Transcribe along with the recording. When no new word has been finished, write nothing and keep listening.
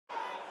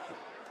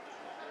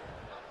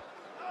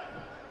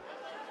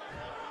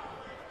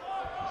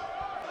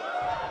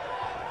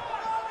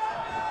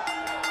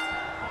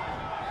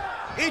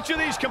Each of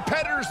these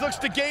competitors looks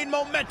to gain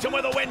momentum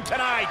with a win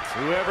tonight.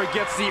 Whoever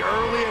gets the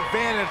early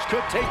advantage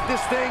could take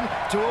this thing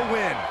to a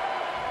win.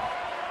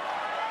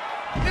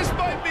 This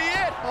might be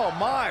it. Oh,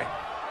 my.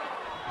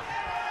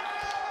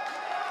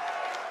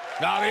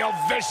 Now the old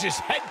vicious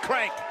head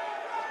crank.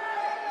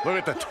 Look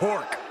at the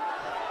torque.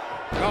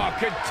 Oh,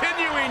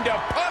 continuing to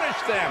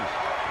punish them.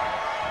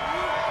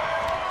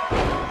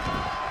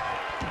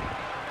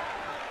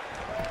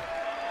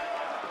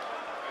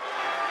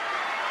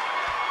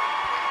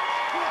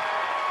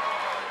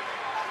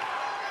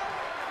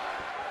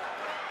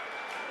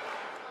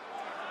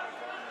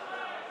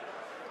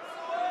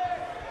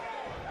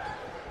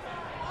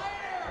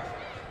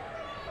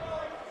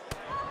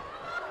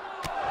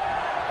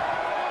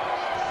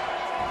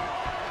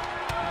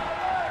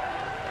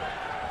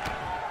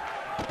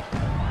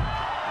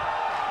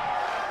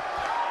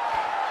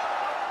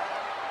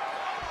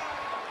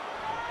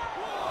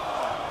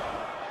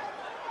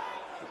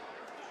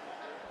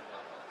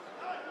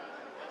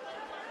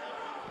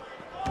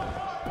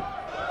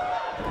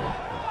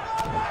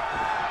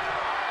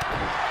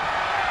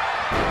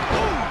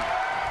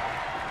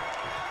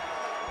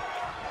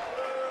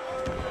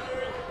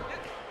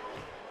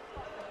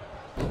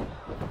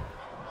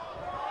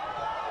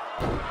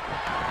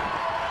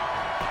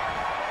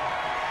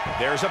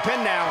 There's a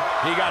pin now.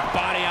 He got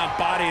body on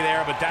body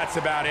there, but that's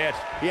about it.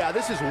 Yeah,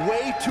 this is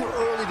way too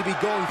early to be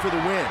going for the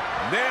win.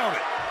 Nailed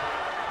it.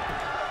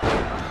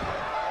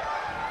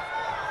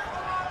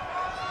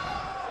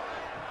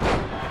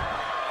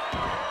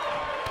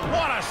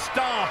 What a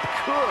stomp.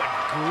 Good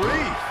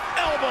grief.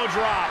 Elbow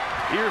drop.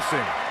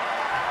 Piercing.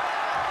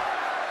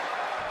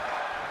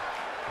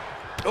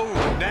 Oh,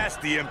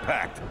 nasty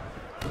impact.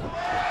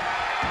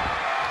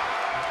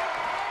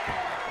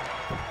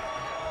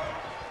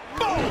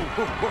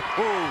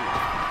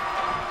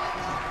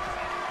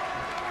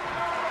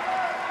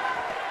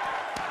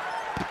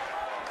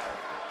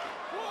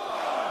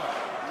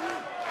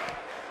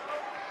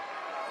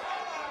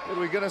 What are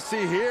we gonna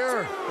see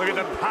here? Look at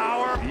the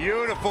power.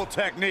 Beautiful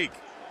technique.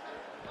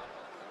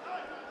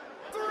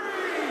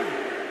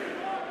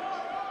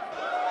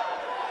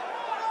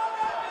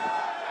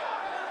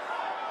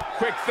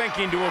 Quick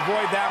thinking to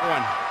avoid that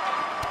one.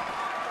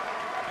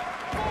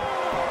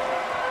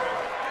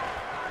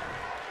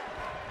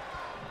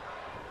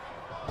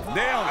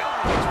 Nailed it.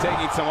 He's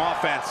taking some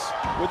offense.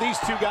 With these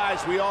two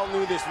guys, we all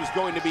knew this was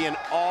going to be an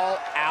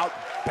all-out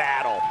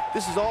battle.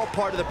 This is all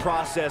part of the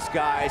process,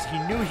 guys. He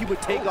knew he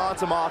would take on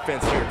some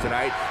offense here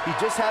tonight. He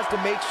just has to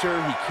make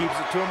sure he keeps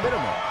it to a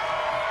minimum.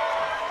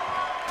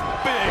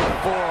 Big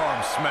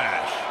forearm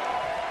smash.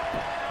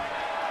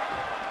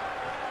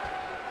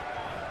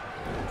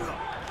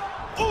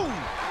 Ooh.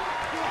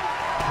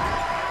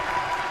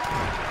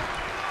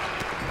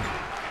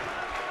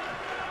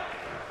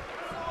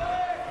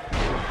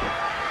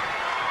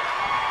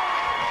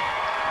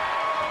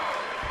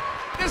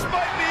 This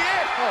might be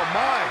it. Oh,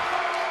 my.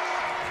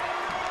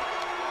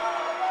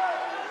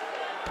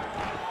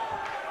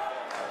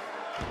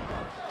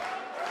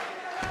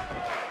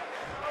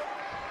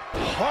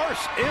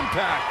 Harsh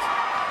impact.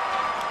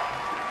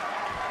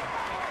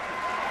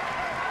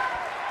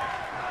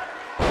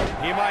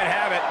 He might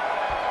have it.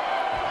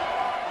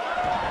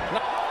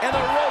 And the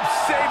ropes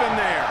save him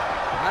there.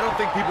 I don't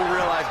think people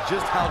realize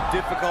just how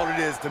difficult it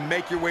is to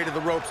make your way to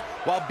the ropes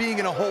while being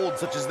in a hold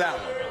such as that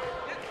one.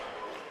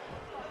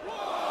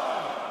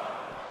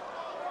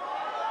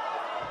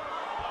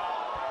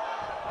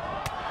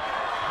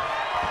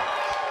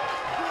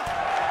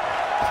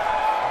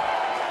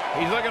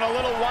 He's looking a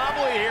little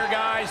wobbly here,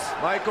 guys.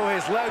 Michael,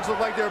 his legs look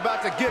like they're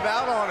about to give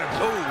out on him.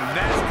 Oh,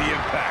 nasty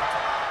impact.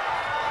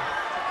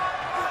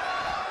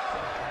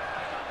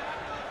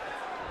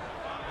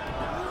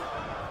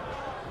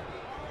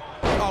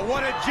 Oh,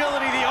 what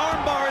agility. The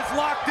armbar is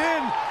locked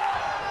in.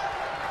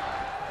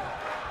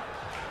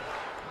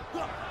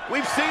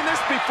 We've seen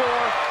this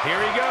before. Here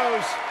he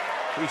goes.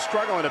 He's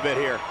struggling a bit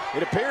here.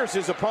 It appears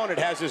his opponent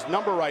has his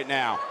number right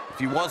now. If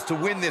he wants to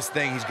win this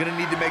thing, he's going to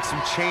need to make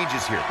some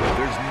changes here.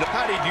 There's no...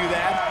 How'd he do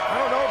that? I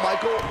don't know,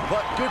 Michael,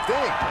 but good thing.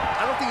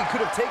 I don't think he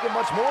could have taken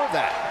much more of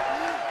that.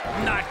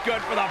 Not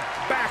good for the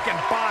back and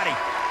body.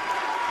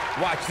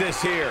 Watch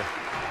this here.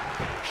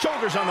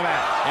 Shoulders on the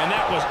mat. And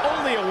that was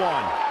only a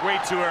one. Way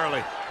too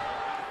early.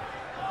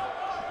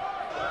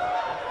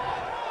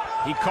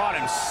 He caught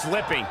him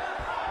slipping.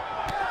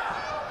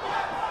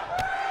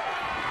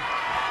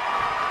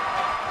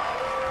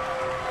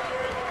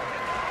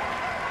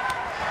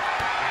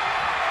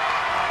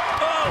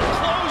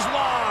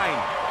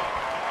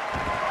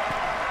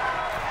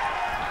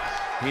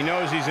 He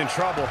knows he's in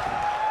trouble.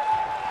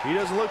 He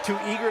doesn't look too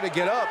eager to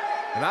get up,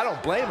 and I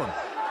don't blame him.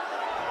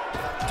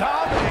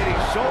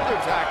 Dominating shoulder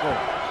tackle.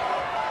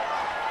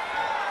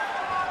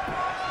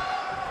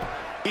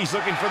 He's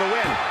looking for the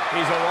win.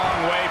 He's a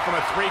long way from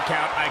a 3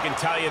 count, I can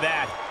tell you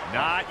that.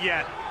 Not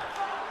yet.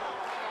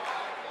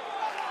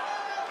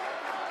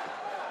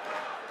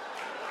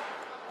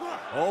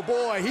 Oh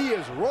boy, he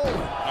is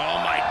rolling. Oh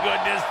my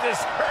goodness,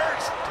 this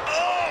hurts.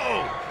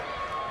 Oh!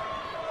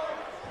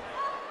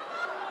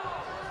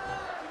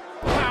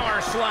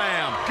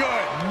 slam.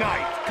 Good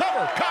night.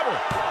 Cover, cover.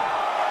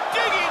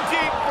 Digging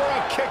deep for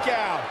a kick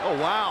out. Oh,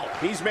 wow.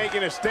 He's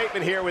making a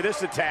statement here with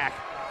this attack.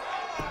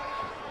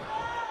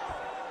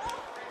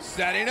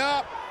 Setting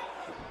up.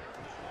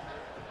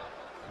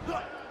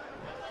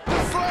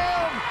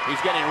 Slam!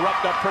 He's getting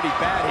roughed up pretty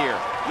bad here.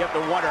 You have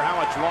to wonder how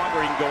much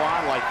longer he can go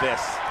on like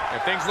this.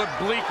 And things look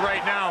bleak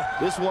right now.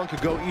 This one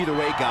could go either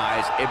way,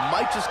 guys. It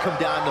might just come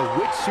down to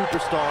which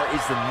superstar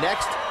is the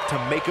next to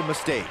make a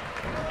mistake.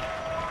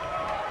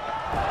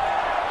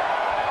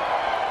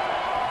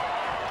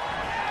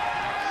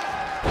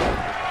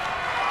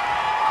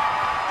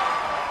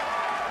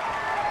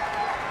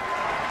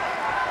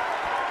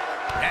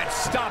 And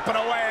stomping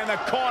away in the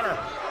corner.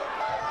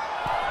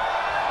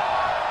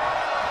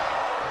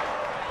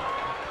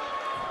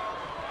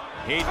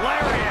 Heat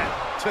lariat.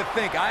 To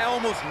think, I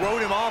almost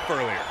wrote him off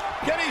earlier.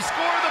 Can he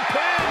score the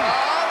pin?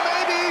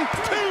 Maybe.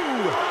 2.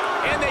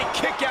 And they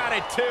kick out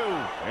at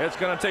 2. It's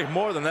going to take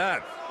more than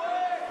that.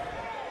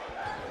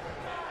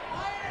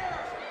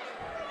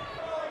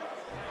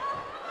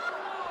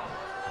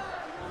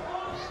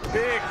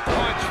 Big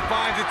punch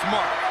finds its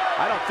mark.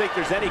 I don't think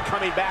there's any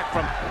coming back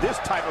from this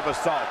type of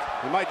assault.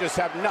 He might just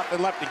have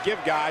nothing left to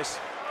give, guys.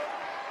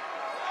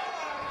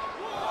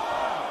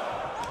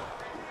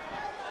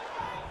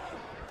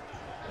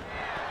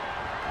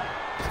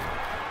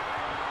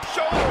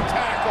 Shoulder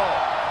tackle.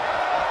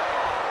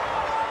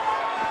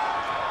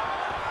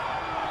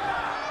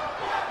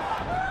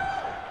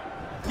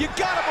 You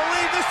gotta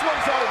believe this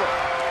one's over.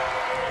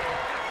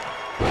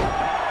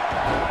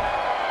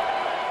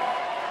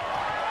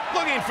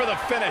 Looking for the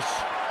finish.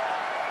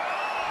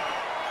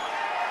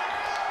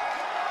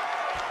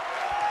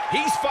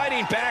 He's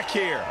fighting back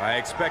here. I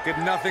expected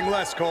nothing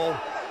less, Cole.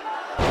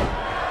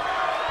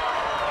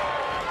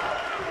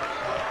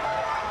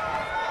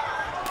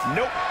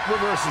 Nope,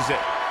 reverses it.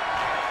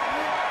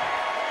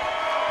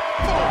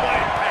 Full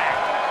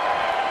impact.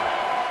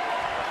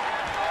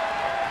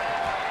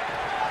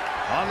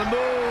 On the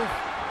move.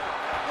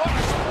 What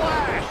a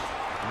splash.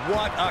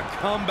 What a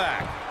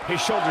comeback.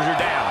 His shoulders are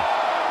down.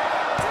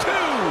 2.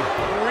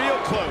 Real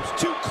close.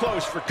 Too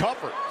close for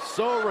comfort.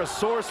 So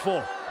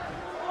resourceful.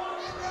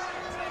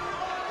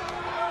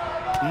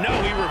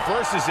 No, he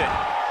reverses it.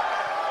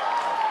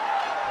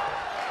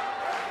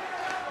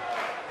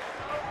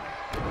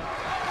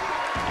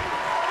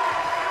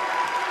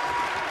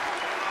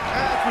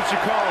 That's what you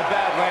call a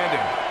bad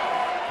landing.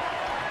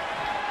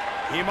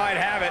 He might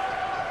have it.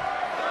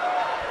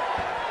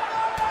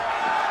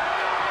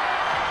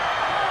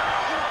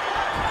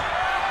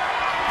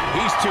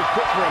 He's too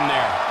quick for him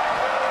there.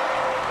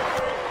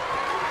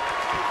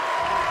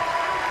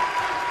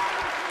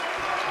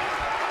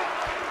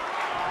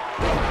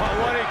 Oh,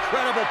 what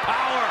incredible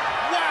power.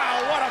 Wow,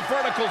 what a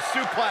vertical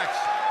suplex.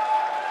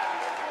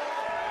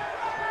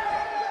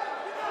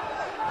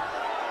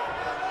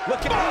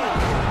 Look at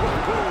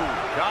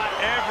Got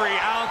every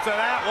ounce of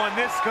that one.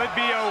 This could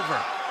be over.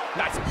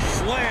 Nice.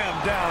 Slam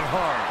down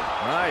hard.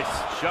 Nice.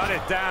 Shut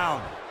it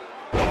down.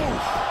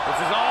 This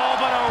is all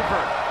but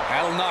over.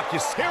 That'll knock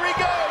you. Here he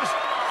goes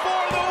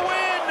for the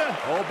win.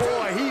 Oh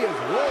boy, he is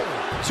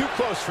rolling. Too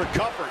close for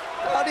comfort.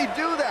 How'd he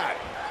do that?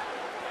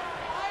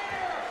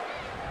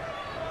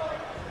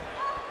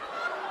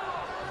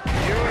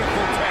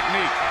 Beautiful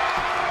technique.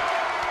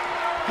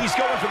 He's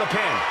going for the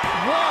pin.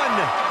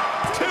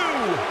 1, 2.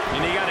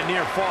 And he got a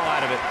near fall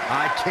out of it.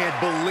 I can't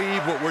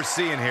believe what we're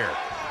seeing here.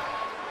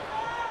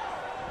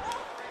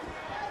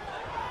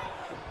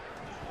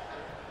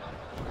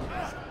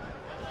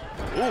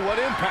 Ooh, what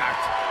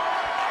impact.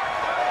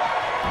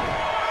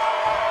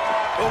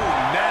 Oh,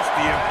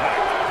 nasty impact.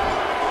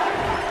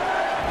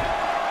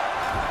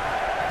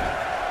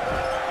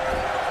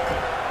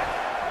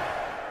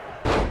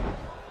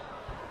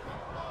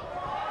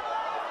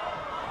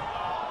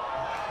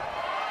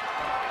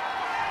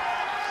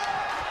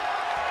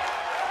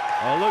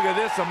 Oh, look at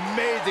this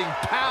amazing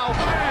power.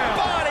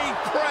 Body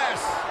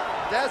press.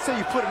 That's how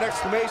you put an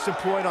exclamation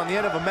point on the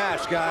end of a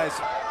match, guys.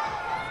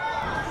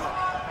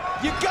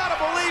 You gotta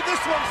believe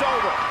this one's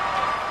over.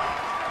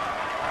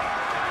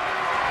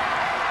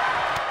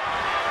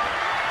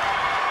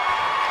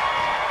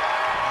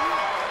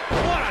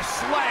 What a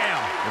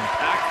slam.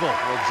 Impactful.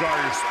 Will jar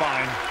your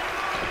spine.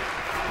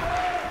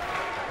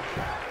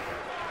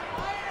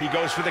 He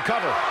goes for the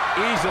cover.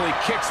 Easily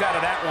kicks out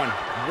of that one.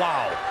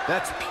 Wow,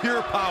 that's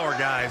pure power,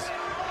 guys.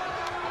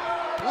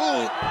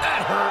 Ooh,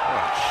 that hurt.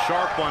 A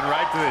sharp one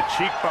right to the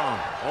cheekbone.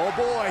 Oh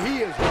boy,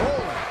 he is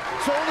rolling.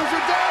 Shoulders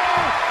are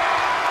down.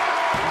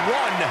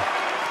 1,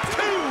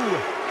 2,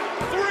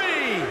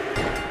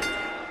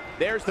 3.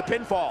 There's the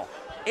pinfall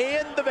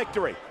and the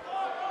victory.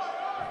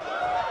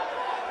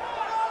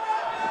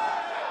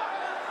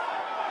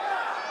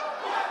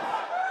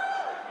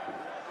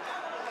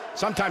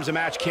 Sometimes a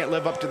match can't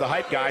live up to the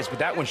hype, guys, but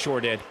that one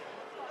sure did.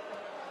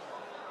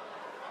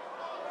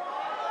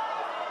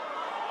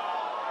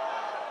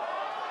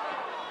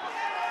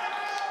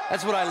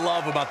 That's what I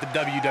love about the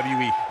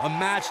WWE. A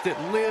match that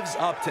lives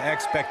up to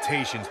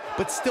expectations,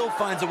 but still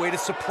finds a way to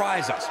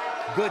surprise us.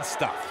 Good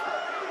stuff.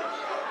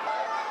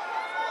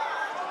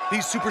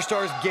 These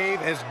superstars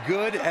gave as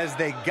good as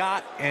they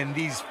got, and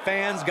these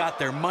fans got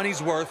their money's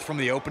worth from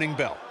the opening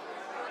bell.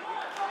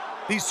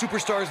 These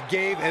superstars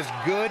gave as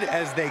good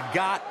as they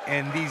got,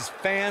 and these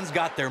fans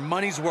got their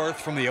money's worth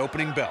from the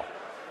opening bell.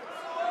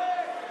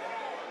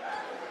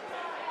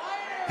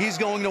 He's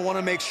going to want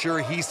to make sure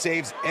he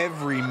saves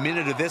every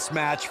minute of this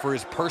match for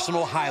his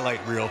personal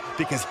highlight reel,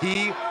 because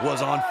he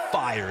was on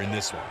fire in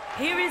this one.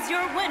 Here is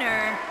your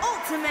winner,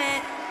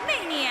 Ultimate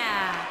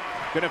Maniac.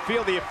 Gonna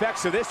feel the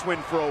effects of this win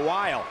for a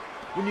while.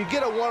 When you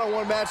get a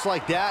one-on-one match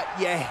like that,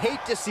 you hate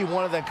to see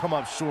one of them come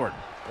up short.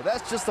 But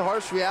that's just the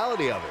harsh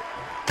reality of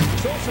it.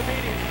 Social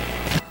media.